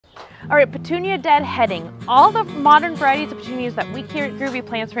All right, petunia deadheading. All the modern varieties of petunias that we carry at Groovy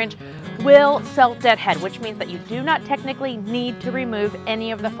Plants Ranch will self-deadhead, which means that you do not technically need to remove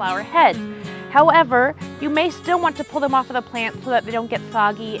any of the flower heads. However, you may still want to pull them off of the plant so that they don't get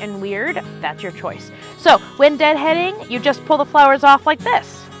soggy and weird. That's your choice. So when deadheading, you just pull the flowers off like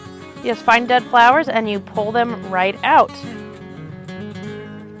this. You just find dead flowers and you pull them right out.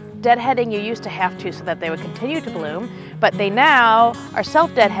 Deadheading, you used to have to so that they would continue to bloom, but they now are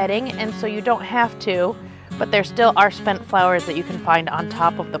self-deadheading, and so you don't have to, but there still are spent flowers that you can find on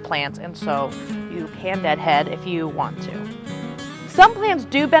top of the plants, and so you can deadhead if you want to. Some plants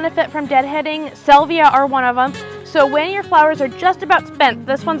do benefit from deadheading. Salvia are one of them. So when your flowers are just about spent,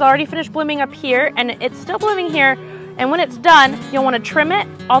 this one's already finished blooming up here, and it's still blooming here, and when it's done, you'll want to trim it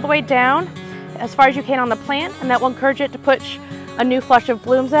all the way down as far as you can on the plant, and that will encourage it to push a new flush of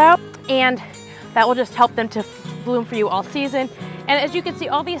blooms out, and that will just help them to bloom for you all season. And as you can see,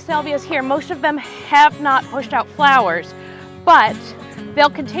 all these salvias here, most of them have not pushed out flowers, but they'll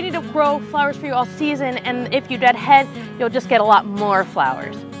continue to grow flowers for you all season, and if you deadhead, you'll just get a lot more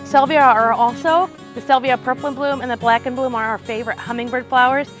flowers. Salvia are also, the salvia purple and bloom and the black and bloom are our favorite hummingbird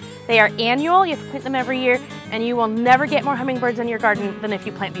flowers. They are annual, you have to plant them every year, and you will never get more hummingbirds in your garden than if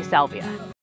you plant these salvia.